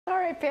All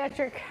right,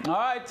 Patrick. All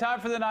right, time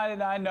for the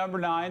 99 number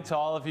 9 to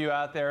all of you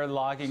out there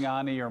logging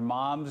on to your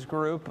mom's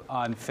group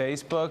on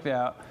Facebook.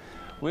 Now,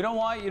 we don't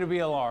want you to be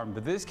alarmed,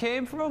 but this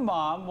came from a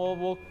mom.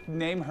 We'll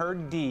name her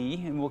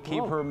D, and we'll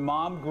keep her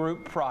mom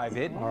group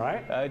private. All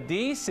right.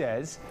 D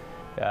says,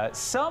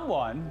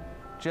 someone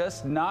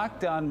just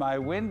knocked on my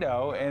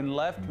window and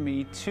left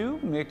me 2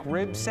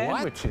 McRib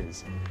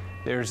sandwiches.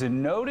 There's a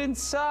note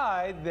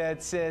inside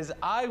that says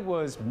I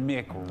was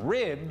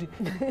McRibbed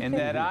and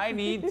that I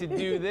need to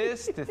do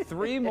this to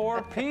 3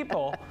 more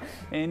people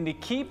and to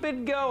keep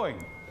it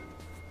going.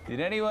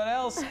 Did anyone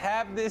else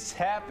have this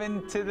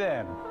happen to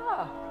them?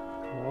 Oh.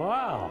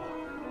 Wow.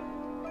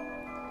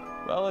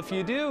 Well, if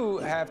you do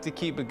have to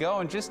keep it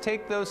going, just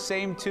take those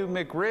same 2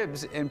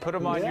 McRibs and put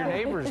them on your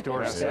neighbor's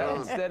doorstep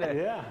instead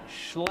of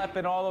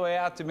schlepping all the way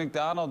out to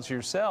McDonald's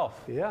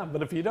yourself. Yeah,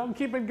 but if you don't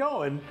keep it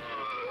going,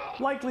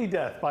 likely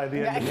death by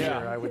the end of the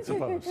year, I would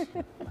suppose.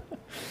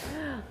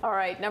 All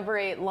right, number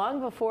 8.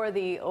 Long before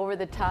the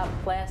over-the-top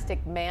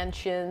plastic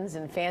mansions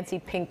and fancy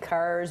pink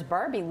cars,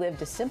 Barbie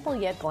lived a simple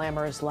yet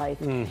glamorous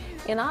life.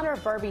 In honor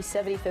of Barbie's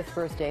 75th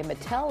birthday,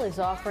 Mattel is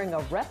offering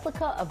a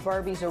replica of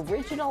Barbie's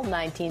original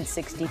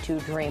 1962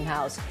 dream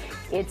house.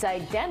 It's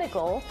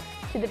identical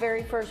to the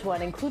very first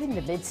one, including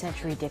the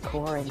mid-century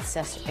decor and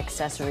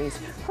accessories.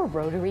 Her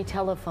rotary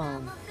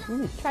telephone.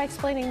 Try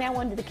explaining that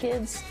one to the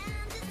kids.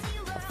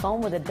 A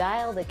phone with a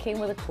dial that came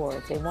with a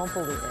cord. They won't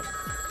believe it.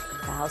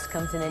 The house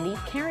comes in a neat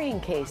carrying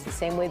case, the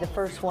same way the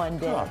first one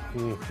did.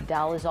 The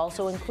doll is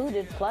also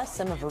included, plus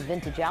some of her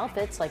vintage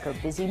outfits, like her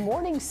busy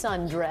morning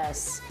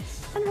sundress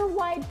and her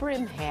wide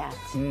brim hat.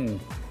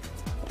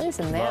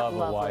 Isn't that lovely?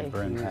 Love a wide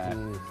brim hat.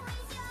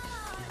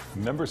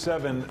 Number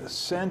 7,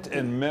 scent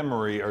and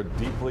memory are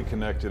deeply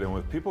connected, and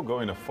with people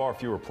going to far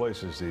fewer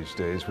places these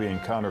days, we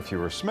encounter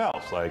fewer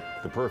smells, like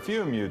the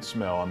perfume you'd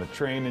smell on the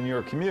train in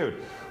your commute,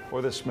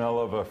 or the smell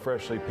of a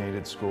freshly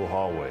painted school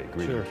hallway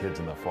greeting kids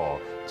in the fall.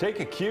 Take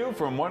a cue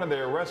from one of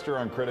their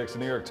restaurant critics. The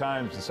New York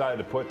Times decided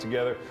to put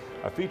together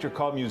a feature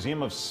called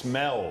Museum of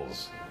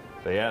Smells.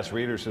 They asked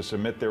readers to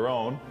submit their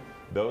own,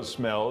 those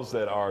smells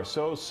that are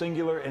so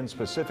singular and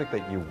specific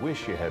that you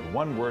wish you had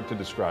one word to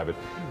describe it.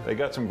 They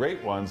got some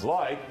great ones,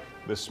 like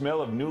the smell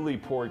of newly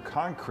poured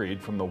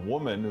concrete from the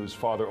woman whose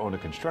father owned a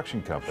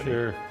construction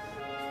company.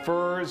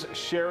 Furs,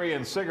 sherry,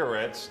 and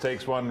cigarettes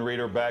takes one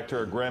reader back to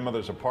her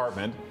grandmother's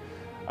apartment.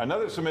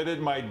 Another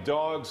submitted, my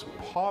dog's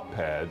paw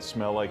pads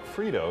smell like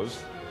Fritos.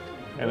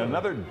 And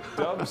another,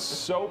 Dove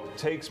soap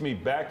takes me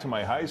back to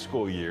my high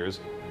school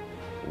years.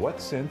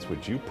 What scents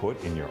would you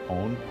put in your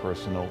own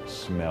personal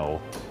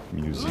smell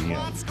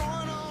museum?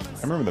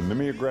 I remember the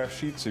mimeograph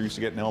sheets they used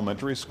to get in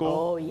elementary school.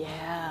 Oh,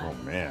 yeah.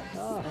 Oh, man.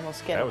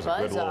 Almost get That a was a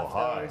buzz good little off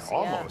high. those.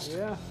 Almost.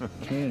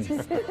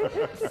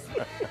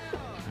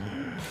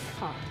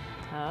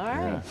 All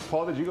right.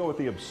 Paul, did you go with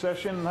the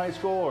Obsession in high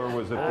school, or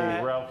was it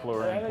the Ralph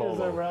Lauren polo?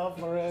 That is a Ralph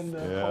Lauren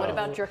What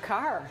about your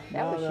car?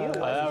 That was you.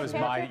 That was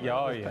my,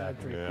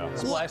 Patrick.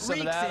 Splash some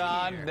of that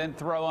on, then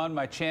throw on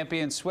my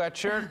Champion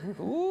sweatshirt.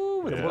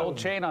 Ooh, with a gold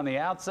chain on the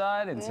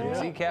outside and some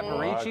Z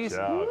Caparicis.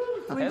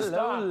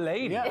 Hello,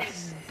 ladies.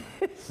 Yes.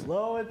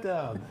 Slow it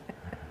down.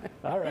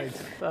 All right,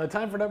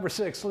 time for number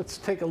 6. Let's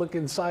take a look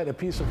inside a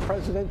piece of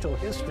presidential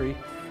history.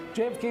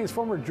 JFK's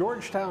former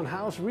Georgetown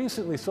house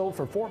recently sold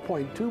for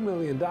 $4.2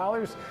 million.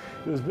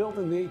 It was built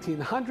in the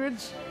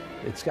 1800s.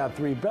 It's got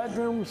 3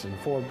 bedrooms and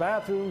 4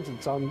 bathrooms.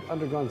 It's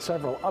undergone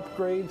several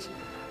upgrades.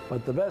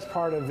 But the best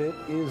part of it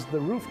is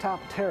the rooftop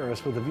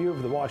terrace with a view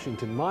of the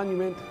Washington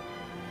Monument.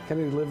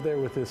 Kennedy lived there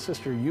with his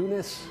sister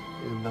Eunice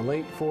in the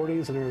late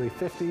 40s and early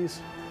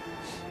 50s.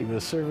 He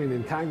was serving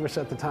in Congress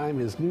at the time.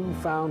 His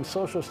newfound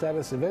social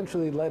status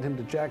eventually led him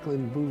to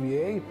Jacqueline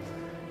Bouvier,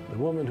 the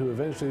woman who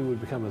eventually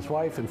would become his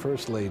wife and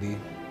first lady.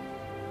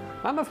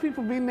 Not enough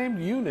people being named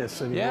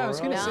Eunice anymore. Yeah, I was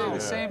going to say the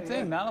same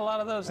thing. Not a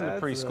lot of those in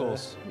the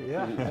preschools.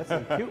 Yeah, that's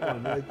a cute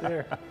one right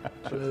there.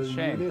 It's a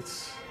shame.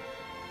 Eunice.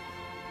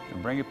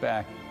 And bring it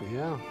back.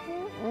 Yeah.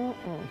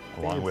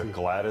 Along with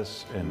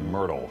Gladys and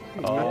Myrtle.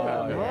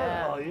 Oh,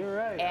 you're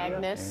right.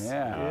 Agnes.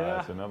 Yeah.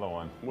 That's another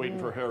one. Waiting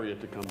for Harriet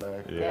to come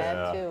back.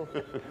 That too.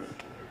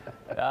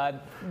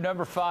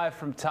 Number 5,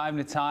 from time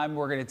to time,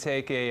 we're going to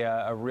take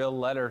a real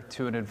letter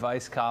to an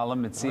advice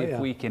column and see if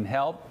we can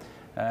help.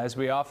 As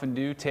we often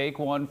do, take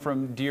one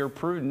from Dear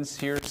Prudence.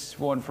 Here's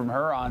one from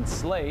her on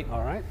Slate.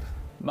 All right.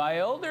 My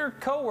older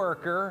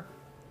coworker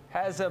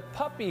has a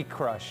puppy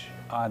crush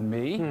on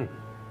me,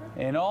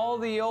 and all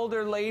the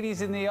older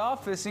ladies in the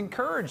office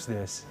encourage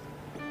this.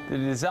 The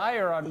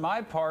desire on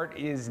my part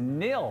is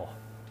nil.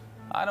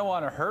 I don't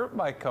want to hurt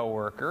my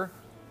coworker.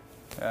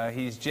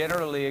 He's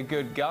generally a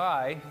good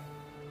guy,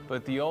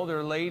 but the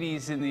older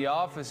ladies in the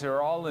office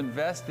are all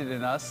invested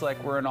in us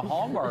like we're in a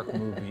Hallmark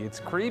movie. It's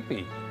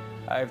creepy.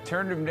 I've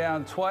turned him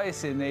down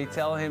twice, and they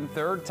tell him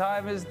 3rd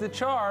time is the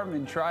charm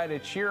and try to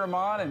cheer him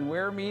on and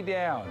wear me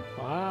down.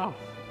 Wow.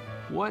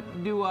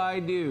 What do I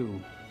do?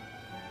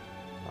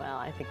 Well,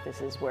 I think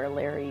this is where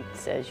Larry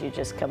says you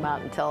just come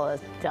out and tell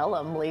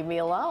them, leave me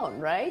alone,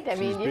 right? I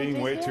She's mean,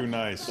 being way too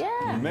nice.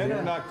 Yeah. Men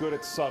are not good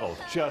at subtle.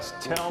 Just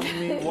tell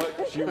me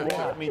what you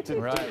want me to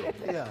do.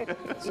 Yeah.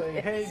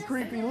 Saying, hey,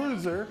 creepy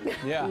loser,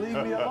 Yeah. leave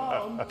me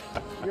alone.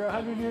 You're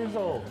 100 years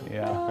old.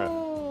 Yeah.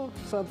 Oh,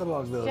 Something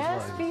along those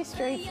just lines. be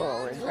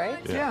straightforward, right?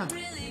 Yeah.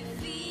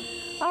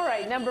 All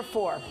right, number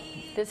 4.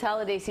 This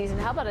holiday season,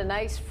 how about a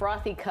nice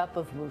frothy cup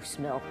of moose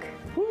milk?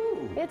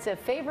 It's a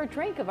favorite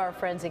drink of our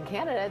friends in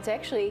Canada. It's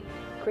actually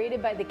created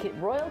by the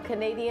Royal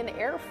Canadian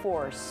Air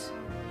Force.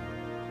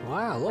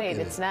 Wow, look Wait,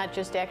 at it's it. not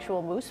just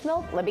actual moose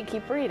milk? Let me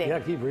keep reading. Yeah,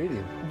 keep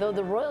reading. Though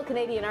the Royal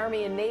Canadian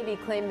Army and Navy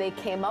claim they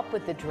came up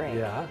with the drink.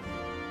 Yeah.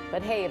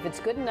 But hey, if it's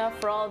good enough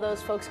for all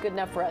those folks, good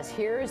enough for us.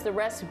 Here is the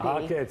recipe.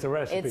 Okay, it's a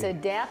recipe. It's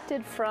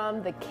adapted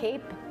from the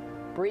Cape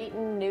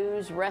Breton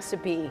News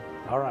recipe.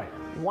 All right.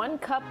 1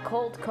 cup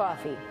cold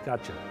coffee,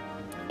 Gotcha.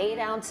 8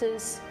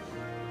 ounces,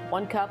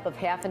 1 cup of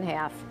half and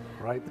half.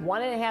 Right.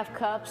 1.5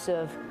 cups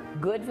of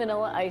good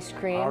vanilla ice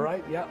cream. All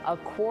right, yep.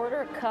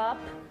 1/4 cup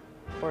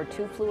or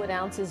 2 fluid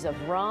ounces of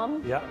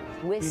rum, Yep.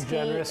 Be whiskey,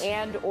 generous.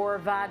 and or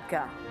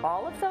vodka.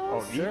 All of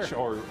those? Each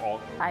or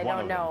all? I one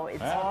don't of them? know.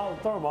 It's I'll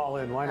throw them all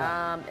in. Why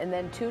not? and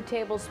then 2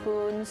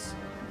 tablespoons,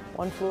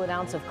 1 fluid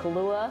ounce of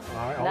Kahlua,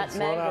 All right, hold-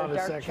 slow nutmeg down or a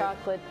dark second.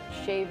 chocolate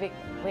shaving.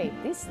 Wait,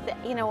 these,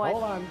 you know what?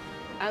 Hold on.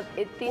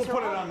 These We'll are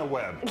put it all- on the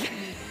web.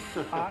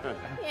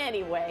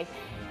 Anyway,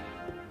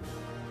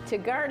 to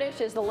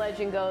garnish, as the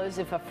legend goes,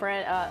 if a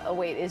friend,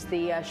 is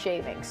the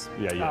shavings.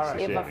 Yeah, yes. All right.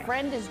 If a shavings.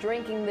 friend is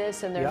drinking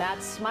this and they're Yep.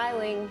 not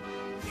smiling,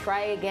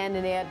 try again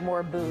and add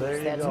more booze. There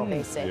you That's go. what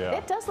they say. Yeah.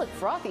 It does look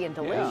frothy and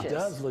delicious. It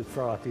does look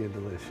frothy and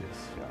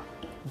delicious.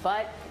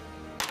 But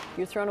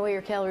you're throwing away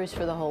your calories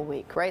for the whole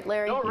week, right,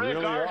 Larry? Don't wreck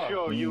really our are.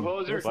 show, you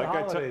hoser. It's Like the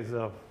I tell- holidays,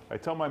 though. I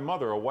tell my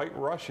mother, a White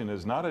Russian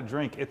is not a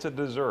drink, it's a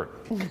dessert.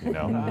 You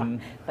know?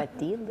 But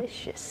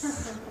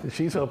delicious.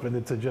 She's hoping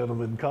it's a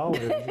gentleman caller.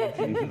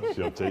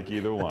 She'll take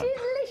either one.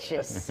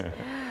 Delicious.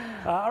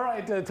 All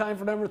right, time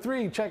for number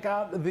 3. Check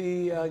out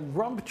the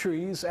grump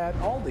trees at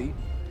Aldi.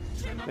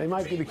 They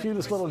might be the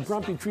cutest little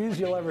grumpy trees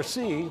you'll ever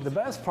see. The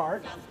best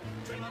part,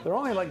 they're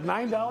only like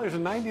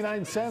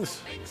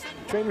 $9.99.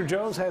 Trader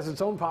Joe's has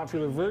its own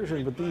popular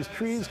version, but these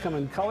trees come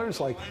in colors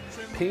like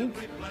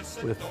pink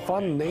with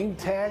fun name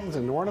tags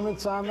and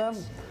ornaments on them.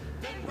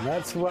 And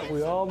that's what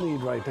we all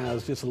need right now,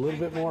 is just a little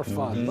bit more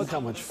fun. Look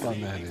how much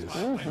fun that is.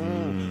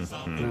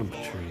 Grump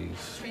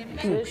trees.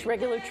 Just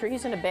regular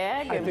trees in a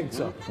bag? I think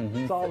so.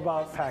 It's all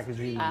about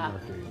packaging and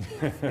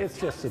marketing. It's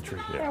just a tree.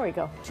 There we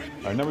go. All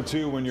right, number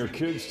 2, when your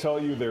kids tell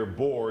you they're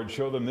bored,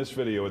 show them this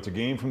video. It's a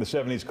game from the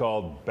 70s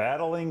called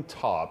Battling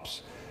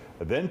Tops.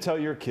 Then tell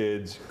your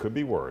kids, could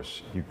be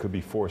worse, you could be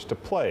forced to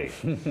play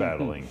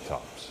Battling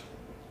Tops.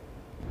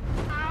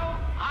 Now,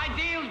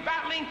 Ideal's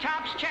Battling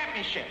Tops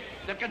Championship.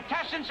 The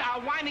contestants are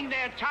winding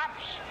their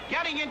tops,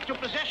 getting into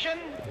position,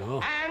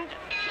 and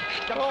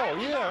the Oh,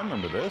 yeah, I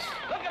remember this.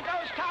 Look at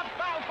those tops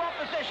bow for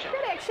position.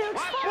 That actually looks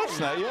Watch fun. out. That's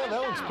not, yeah,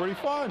 that looks pretty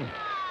fun.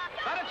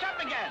 But it's up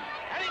again.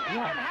 Anything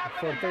Yeah, can happen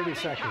for in 30 battling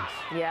seconds. tops.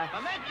 Yeah.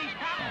 The Memphis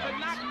tops are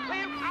knocked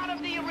clear out of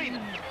the arena.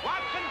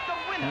 Watson's the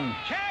winner.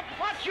 Champ,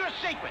 what's your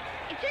secret?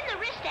 It's in the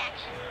wrist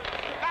action.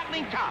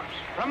 Battling tops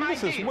from This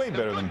is Ideal. way the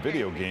better than good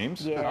video game.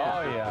 games. Oh,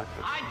 yeah.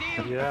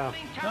 Ideal Yeah.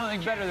 Battling Tops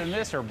Nothing better than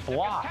this are The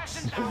blocks.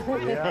 contestants are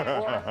winding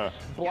Or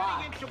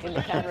block in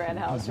the Conrad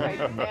house,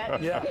 right?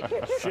 Matt? Yeah,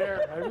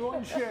 share.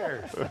 Everyone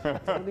shares.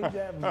 Don't need to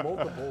have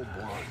multiple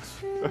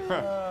blocks.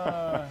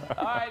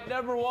 All right,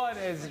 number 1,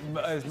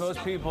 as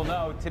most people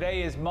know,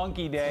 today is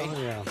Monkey Day.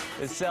 Oh, yeah.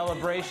 A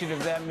celebration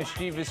of that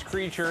mischievous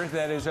creature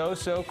that is oh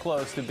so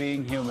close to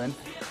being human.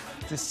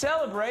 To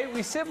celebrate,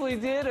 we simply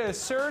did a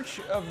search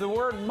of the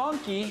word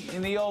monkey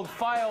in the old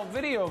file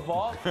video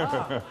vault.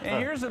 And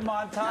here's a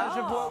montage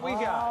of what we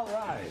All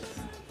got. right.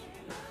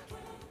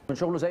 من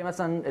شغله زي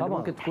مثلا اللي طبعاً،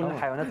 ممكن تكون طبعاً.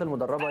 الحيوانات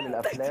المدربه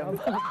للافلام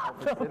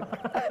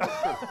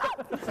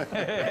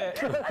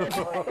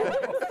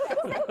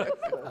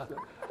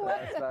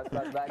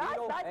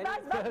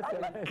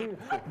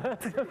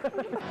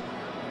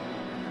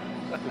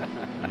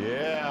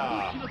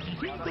Yeah.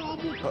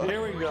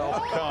 Here we go.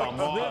 Come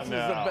on This is the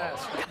now.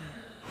 best.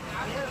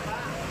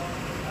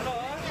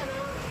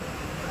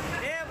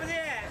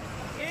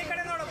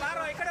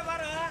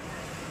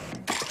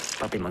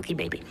 Puppy monkey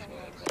baby.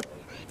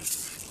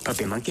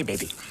 Puppy monkey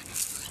baby.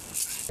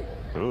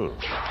 Ooh.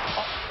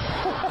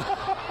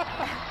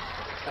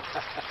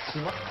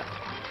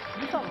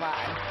 Come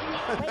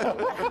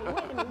on.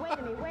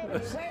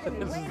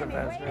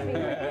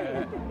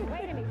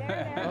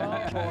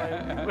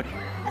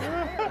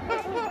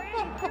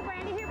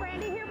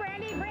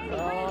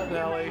 Oh,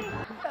 Nelly.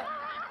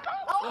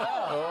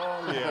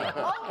 Oh, yeah.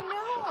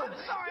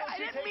 Sorry, I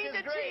didn't mean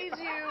to tease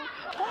you.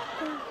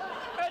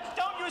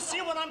 Don't you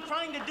see what I'm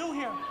trying to do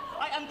here?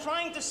 I am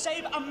trying to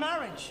save a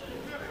marriage.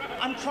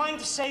 I'm trying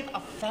to save a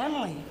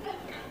family.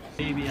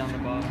 baby on the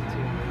bottom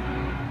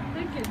too.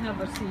 They can have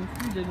a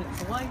seafood in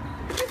its life.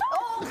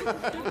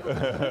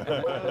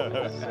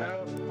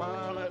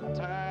 Upon a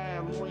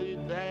time we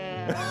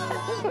down.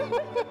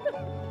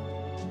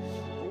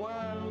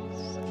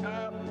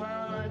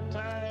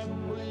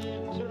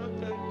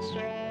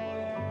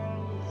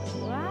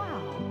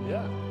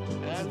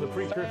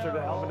 precursor to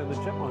Alvin and the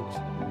Chipmunks.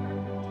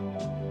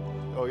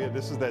 Oh yeah,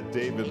 this is that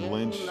David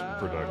Lynch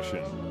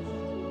production.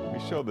 We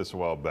showed this a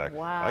while back.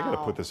 Wow. I got to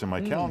put this in my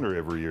calendar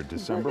every year,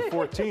 December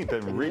 14th,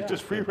 and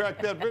just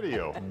re-rack that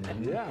video.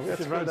 Yeah, we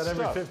That's should run good that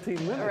every stuff.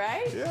 15 minutes.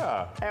 Right?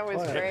 Yeah. That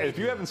was great. If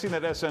you haven't seen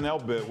that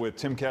SNL bit with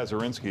Tim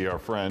Kazurinsky, our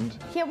friend.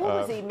 Yeah, what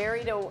was he?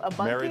 Married to a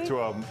monkey? Married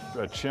to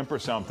a chimp or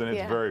something. It's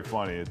Yeah. very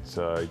funny. It's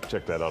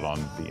check that out on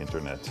the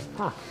internet.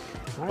 Huh.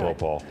 All Hello, right.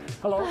 Paul.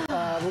 Hello.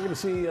 We're going to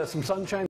see some sunshine.